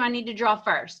many do I need to draw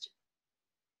first?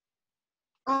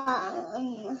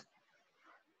 10.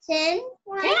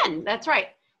 10, that's right.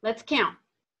 Let's count.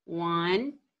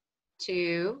 1,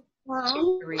 2,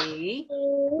 3,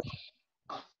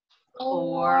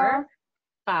 4,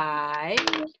 5,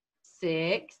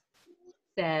 6,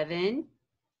 7,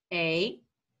 8,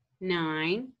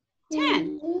 9,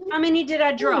 10. How many did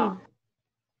I draw?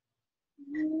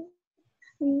 7,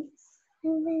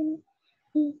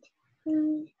 8,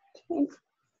 9, 10.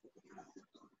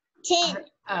 10.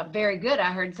 Very good.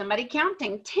 I heard somebody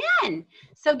counting. 10.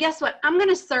 So guess what? I'm going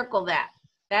to circle that.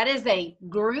 That is a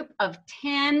group of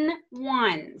 10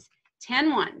 ones.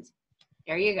 10 ones.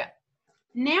 There you go.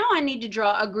 Now I need to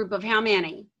draw a group of how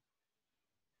many?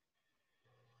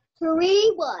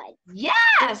 3 ones.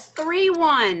 Yes, 3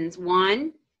 ones.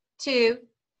 1, 2,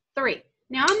 3.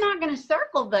 Now I'm not going to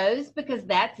circle those because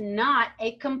that's not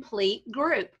a complete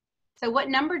group. So what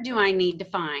number do I need to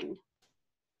find?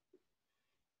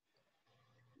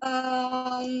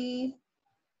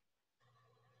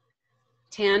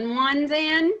 10 ones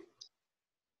and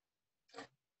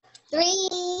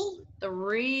 3.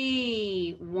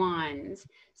 3 ones.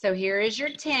 So here is your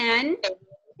 10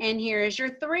 and here is your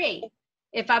 3.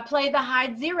 If I play the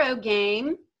hide zero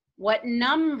game, what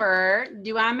number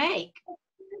do I make?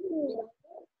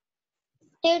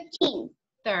 13.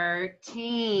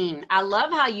 13. I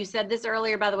love how you said this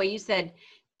earlier, by the way. You said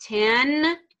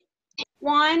 10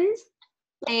 ones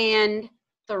and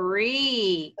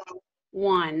 3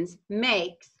 ones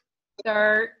makes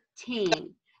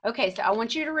 13. Okay, so I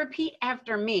want you to repeat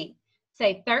after me.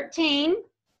 Say 13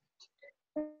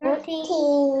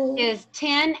 is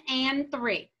 10 and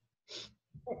 3.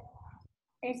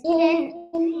 And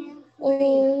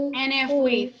if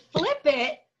we flip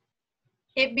it,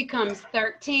 it becomes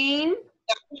 13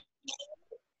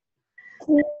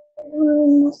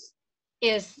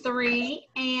 is 3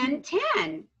 and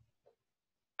 10.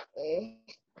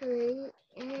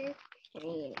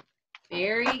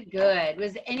 Very good.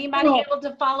 Was anybody able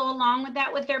to follow along with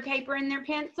that with their paper and their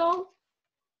pencil?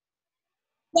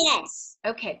 Yes.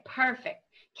 Okay, perfect.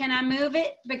 Can I move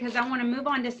it? Because I want to move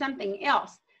on to something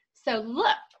else. So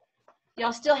look,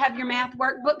 y'all still have your math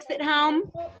workbooks at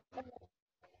home?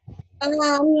 I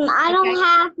don't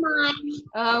have mine.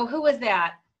 Oh, who was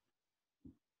that?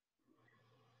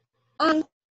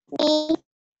 Me.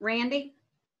 Randy?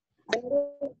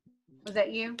 Was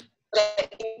that you?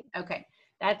 Okay,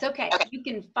 that's okay. You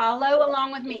can follow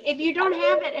along with me. If you don't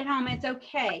have it at home, it's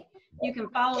okay. You can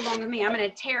follow along with me. I'm going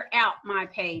to tear out my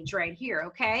page right here,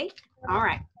 okay? All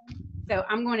right. So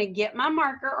I'm going to get my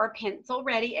marker or pencil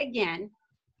ready again.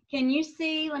 Can you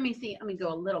see? Let me see. Let me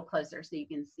go a little closer so you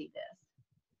can see this.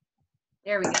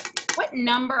 There we go. What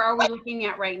number are we looking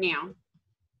at right now?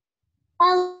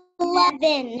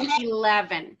 11.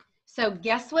 11. So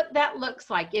guess what that looks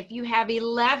like? If you have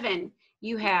 11,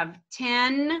 you have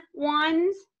 10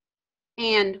 ones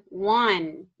and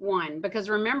 1 1, because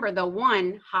remember the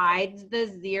 1 hides the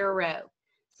 0.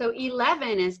 So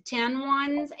 11 is 10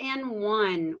 ones and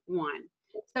 1 1.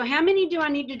 So how many do I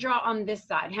need to draw on this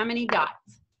side? How many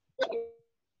dots?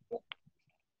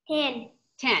 10.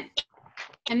 10.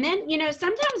 And then, you know,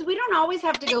 sometimes we don't always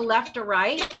have to go left to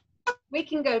right. We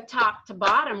can go top to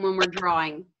bottom when we're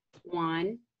drawing.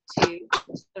 1, 2,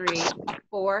 3,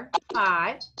 4,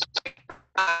 5,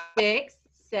 6,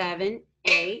 7,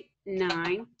 8,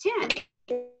 9, 10.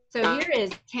 So here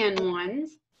is 10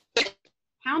 ones.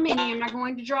 How many am I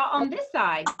going to draw on this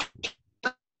side?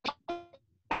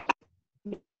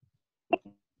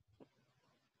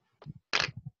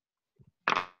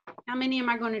 How many am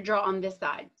I going to draw on this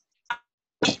side?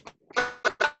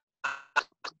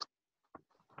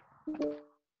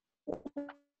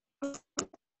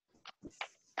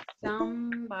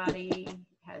 Somebody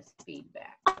has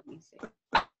feedback. Let me see.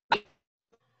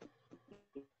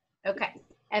 Okay.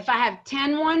 If I have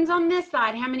 10 ones on this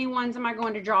side, how many ones am I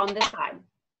going to draw on this side?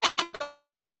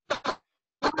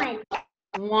 1.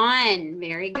 1.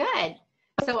 Very good.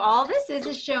 So all this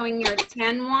is showing your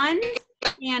 10 ones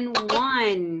and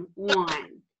 1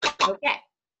 1. Okay.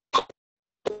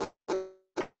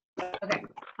 Okay.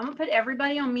 I'm going to put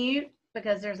everybody on mute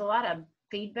because there's a lot of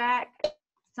feedback.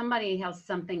 Somebody has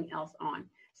something else on.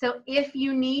 So if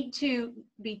you need to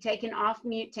be taken off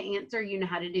mute to answer, you know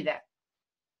how to do that.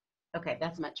 Okay,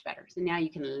 that's much better. So now you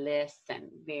can listen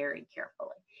very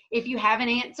carefully. If you have an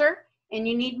answer and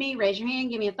you need me, raise your hand,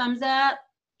 give me a thumbs up.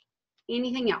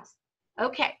 Anything else?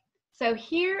 Okay, so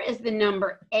here is the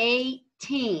number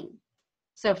 18.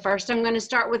 So first I'm going to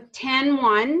start with 10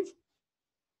 ones.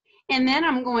 And then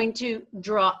I'm going to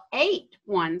draw 8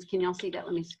 ones. Can y'all see that?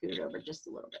 Let me scoot over just a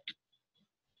little bit.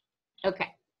 Okay,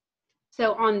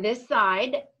 so on this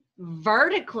side,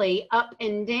 vertically up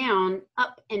and down,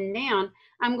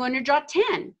 I'm going to draw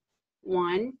 10.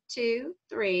 1, 2,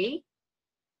 3,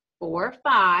 4,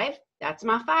 5. That's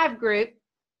my 5 group.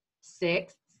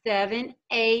 6, 7,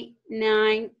 8,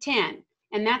 9, 10.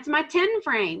 And that's my 10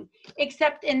 frame,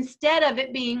 except instead of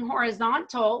it being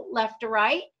horizontal, left to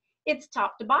right, it's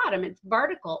top to bottom. It's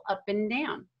vertical, up and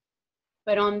down.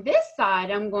 But on this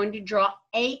side, I'm going to draw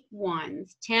 8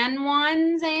 ones, 10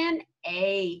 ones and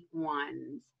 8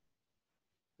 ones.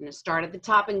 I'm going to start at the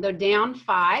top and go down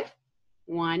 5.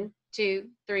 1, 2,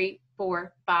 3,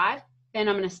 4, 5. Then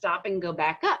I'm going to stop and go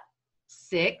back up.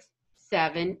 6,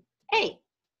 7, 8.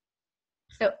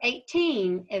 So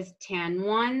 18 is 10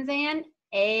 ones and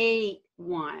 8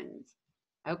 ones.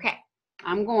 Okay,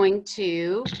 I'm going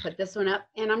to put this one up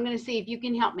and I'm going to see if you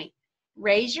can help me.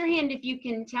 Raise your hand if you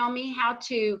can tell me how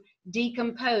to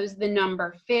decompose the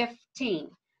number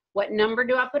 15. What number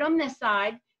do I put on this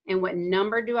side and what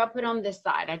number do I put on this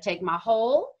side? I take my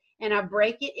whole and I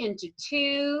break it into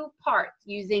 2 parts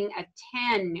using a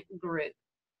 10 group.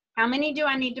 How many do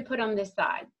I need to put on this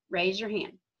side? Raise your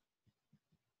hand.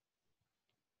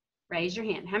 Raise your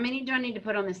hand. How many do I need to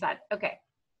put on this side? Okay.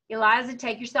 Eliza,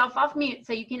 take yourself off mute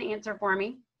so you can answer for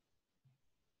me.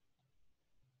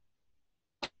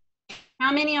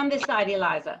 How many on this side,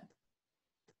 Eliza?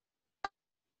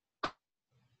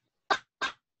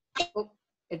 Oh,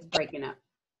 it's breaking up.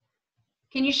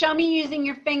 Can you show me using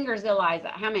your fingers, Eliza?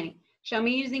 How many? Show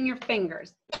me using your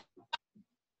fingers.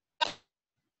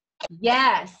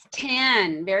 Yes,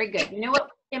 10. Very good. You know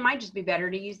what? It might just be better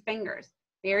to use fingers.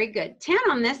 Very good. 10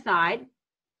 on this side.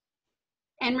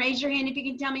 And raise your hand if you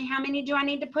can tell me how many do I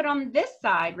need to put on this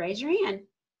side. Raise your hand.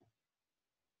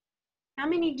 How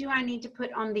many do I need to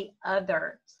put on the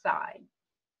other side?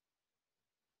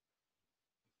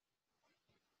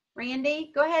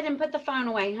 Randy, go ahead and put the phone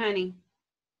away, honey.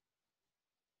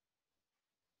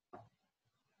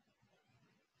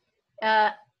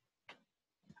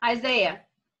 Isaiah,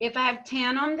 if I have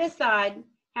 10 on this side,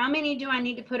 how many do I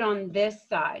need to put on this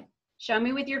side? Show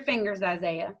me with your fingers,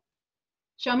 Isaiah.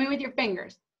 Show me with your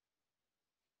fingers.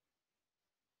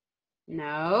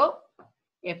 No.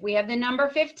 If we have the number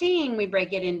 15, we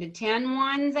break it into 10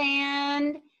 ones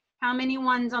and how many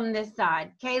ones on this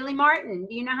side? Kaylee Martin,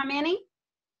 do you know how many?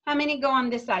 How many go on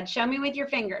this side? Show me with your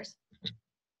fingers.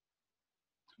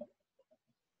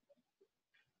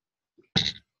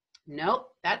 Nope,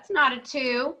 that's not a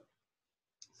 2.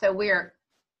 So we're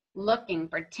looking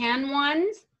for 10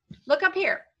 ones. Look up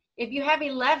here. If you have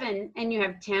 11 and you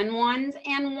have 10 ones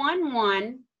and 1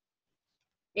 1,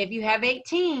 if you have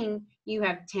 18, you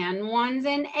have 10 ones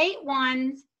and 8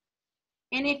 ones.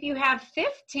 And if you have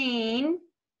 15,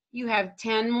 you have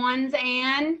 10 ones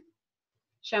and,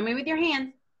 show me with your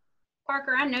hands.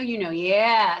 Parker, I know you know.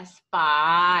 Yes,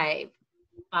 5.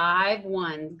 5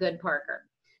 ones. Good, Parker.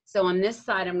 So on this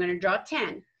side, I'm going to draw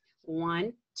 10.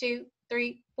 1, 2,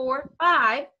 3, 4,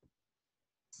 5,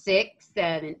 6,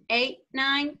 7, 8,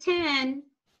 9, 10.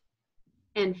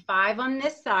 And 5 on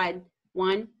this side.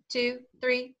 1, 2,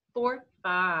 3, 4,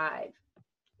 5.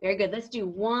 Very good. Let's do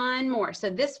one more. So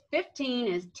this 15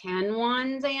 is 10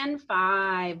 ones and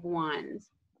 5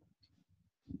 ones.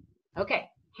 Okay.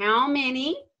 How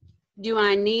many do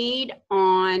I need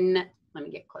on, let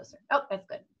me get closer. Oh, that's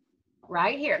good.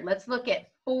 Right here. Let's look at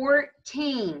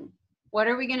 14. What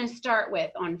are we going to start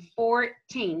with on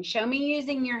 14? Show me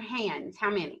using your hands. How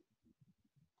many?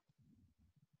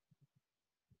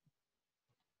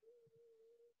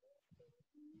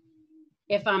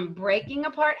 If I'm breaking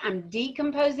apart, I'm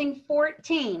decomposing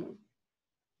 14.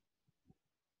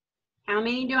 How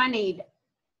many do I need?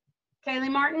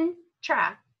 Kaylee Martin,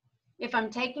 try. If I'm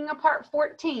taking apart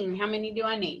 14, how many do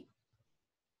I need?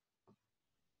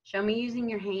 Show me using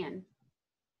your hand.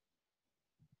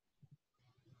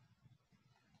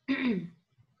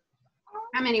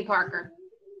 How many, Parker?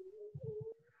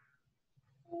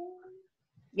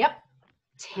 Yep,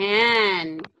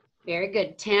 10. Very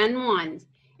good, 10 ones.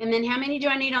 And then how many do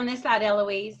I need on this side,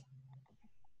 Eloise?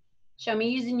 Show me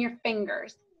using your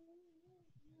fingers.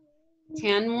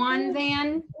 10 ones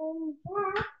and?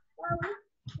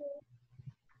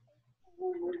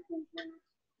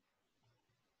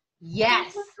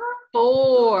 Yes,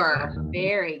 4.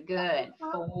 Very good,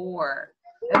 4.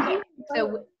 Okay,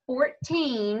 so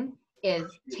 14 is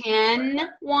 10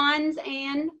 ones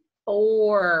and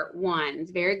 4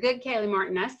 ones. Very good, Kaylee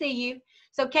Martin. I see you.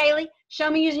 So Kaylee, show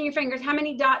me using your fingers. How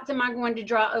many dots am I going to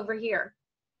draw over here?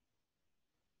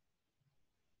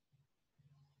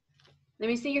 Let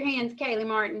me see your hands, Kaylee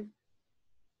Martin.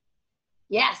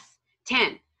 Yes,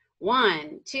 10.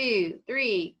 1, 2,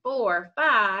 3, 4,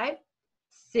 5,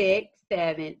 6,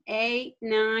 7, 8,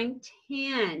 9,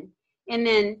 10. And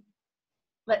then,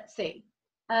 let's see.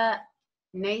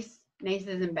 Nace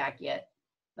isn't back yet.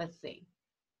 Let's see.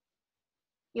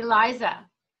 Eliza,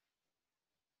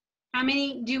 how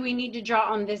many do we need to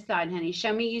draw on this side, honey?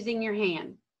 Show me using your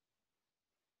hand.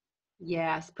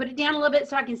 Yes, put it down a little bit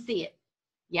so I can see it.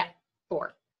 Yep,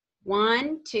 4.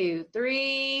 1, 2,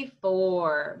 3,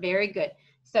 4. Very good.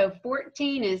 So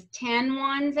 14 is 10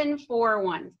 ones and 4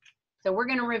 ones. So we're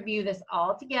going to review this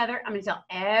all together. I'm going to tell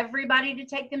everybody to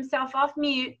take themselves off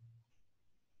mute.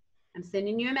 I'm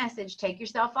sending you a message. Take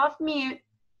yourself off mute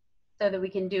so that we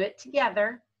can do it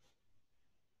together.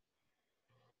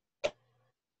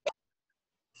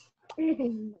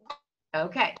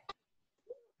 Okay.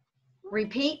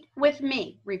 Repeat with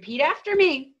me. Repeat after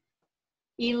me.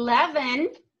 11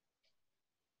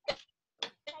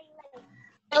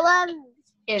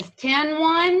 is 10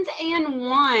 ones and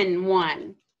 1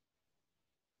 1.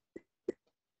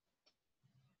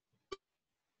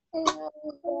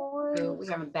 Oh, we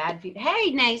have a bad feed.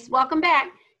 Hey, Nace, welcome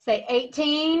back. Say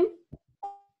 18.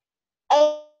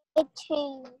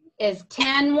 18 is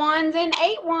 10 ones and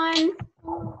 8 ones.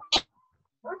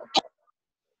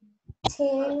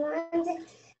 10 ones,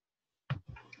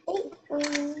 8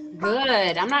 ones.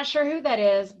 Good. I'm not sure who that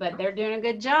is, but they're doing a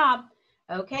good job.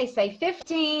 Okay, say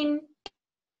 15.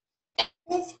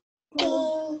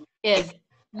 15 is,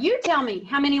 you tell me,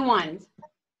 how many ones?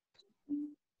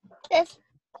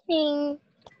 15.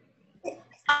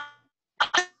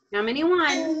 How many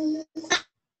ones?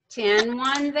 10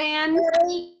 ones and?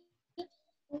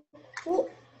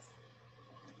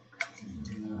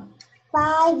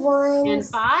 5 ones. And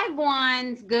 5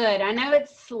 ones. Good. I know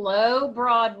it's slow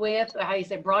broad width. How do you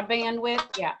say broadband width?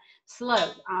 Yeah,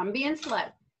 slow. I'm being slow.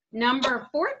 Number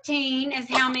 14 is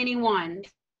how many ones?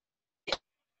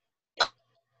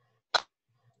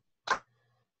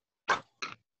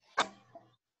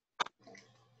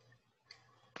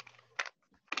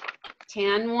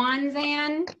 10 ones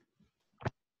and?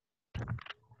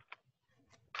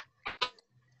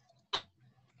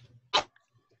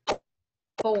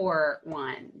 4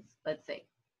 ones. Let's see.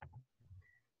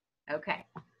 Okay.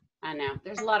 I know.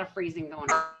 There's a lot of freezing going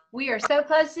on. We are so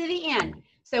close to the end.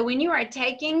 So when you are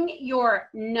taking your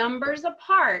numbers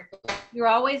apart, you're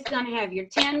always going to have your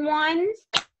 10 ones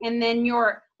and then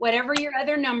your whatever your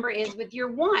other number is with your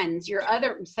ones, your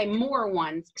other, say more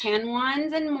ones, 10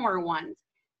 ones and more ones,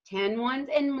 10 ones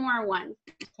and more ones,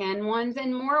 10 ones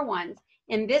and more ones.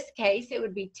 In this case, it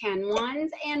would be 10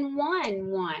 ones and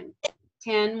 1 1,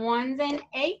 10 ones and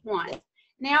 8 ones.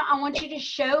 Now I want you to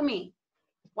show me.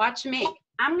 Watch me.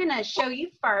 I'm going to show you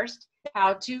first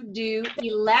how to do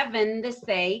 11 the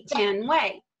say 10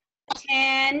 way.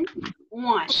 10,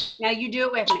 1. Now you do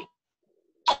it with me.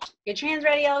 Get your hands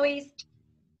ready, Eloise.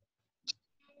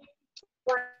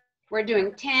 We're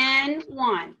doing 10,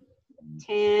 1.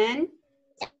 10,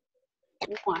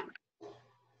 1.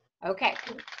 Okay,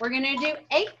 we're going to do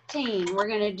 18. We're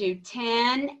going to do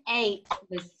 10, 8,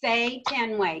 the say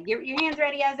 10 way. Get your hands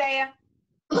ready, Isaiah.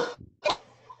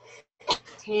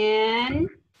 10,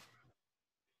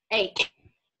 8.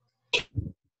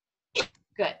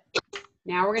 Good.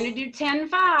 Now we're going to do 10,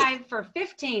 5 for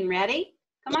 15. Ready?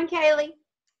 Come on, Kaylee.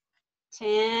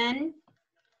 10,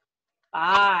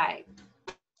 5.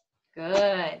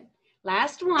 Good.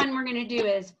 Last one we're going to do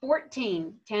is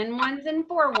 14. 10 ones and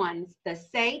 4 ones. The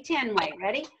say 10 way.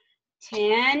 Ready?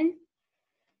 10,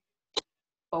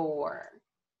 4.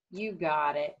 You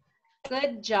got it.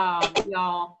 Good job,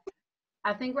 y'all.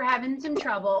 I think we're having some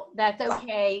trouble. That's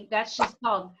okay. That's just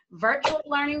called virtual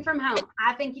learning from home.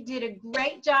 I think you did a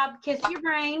great job. Kiss your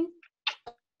brain.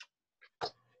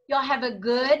 Y'all have a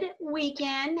good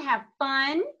weekend. Have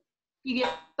fun. You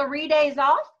get 3 days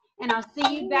off, and I'll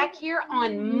see you back here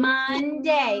on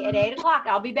Monday at 8 o'clock.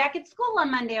 I'll be back at school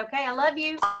on Monday, okay? I love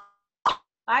you.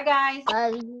 Bye, guys.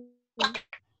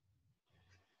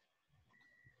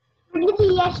 We're going to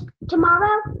see you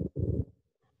tomorrow.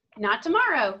 Not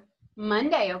tomorrow.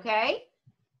 Monday, okay?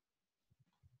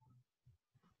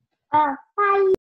 Bye.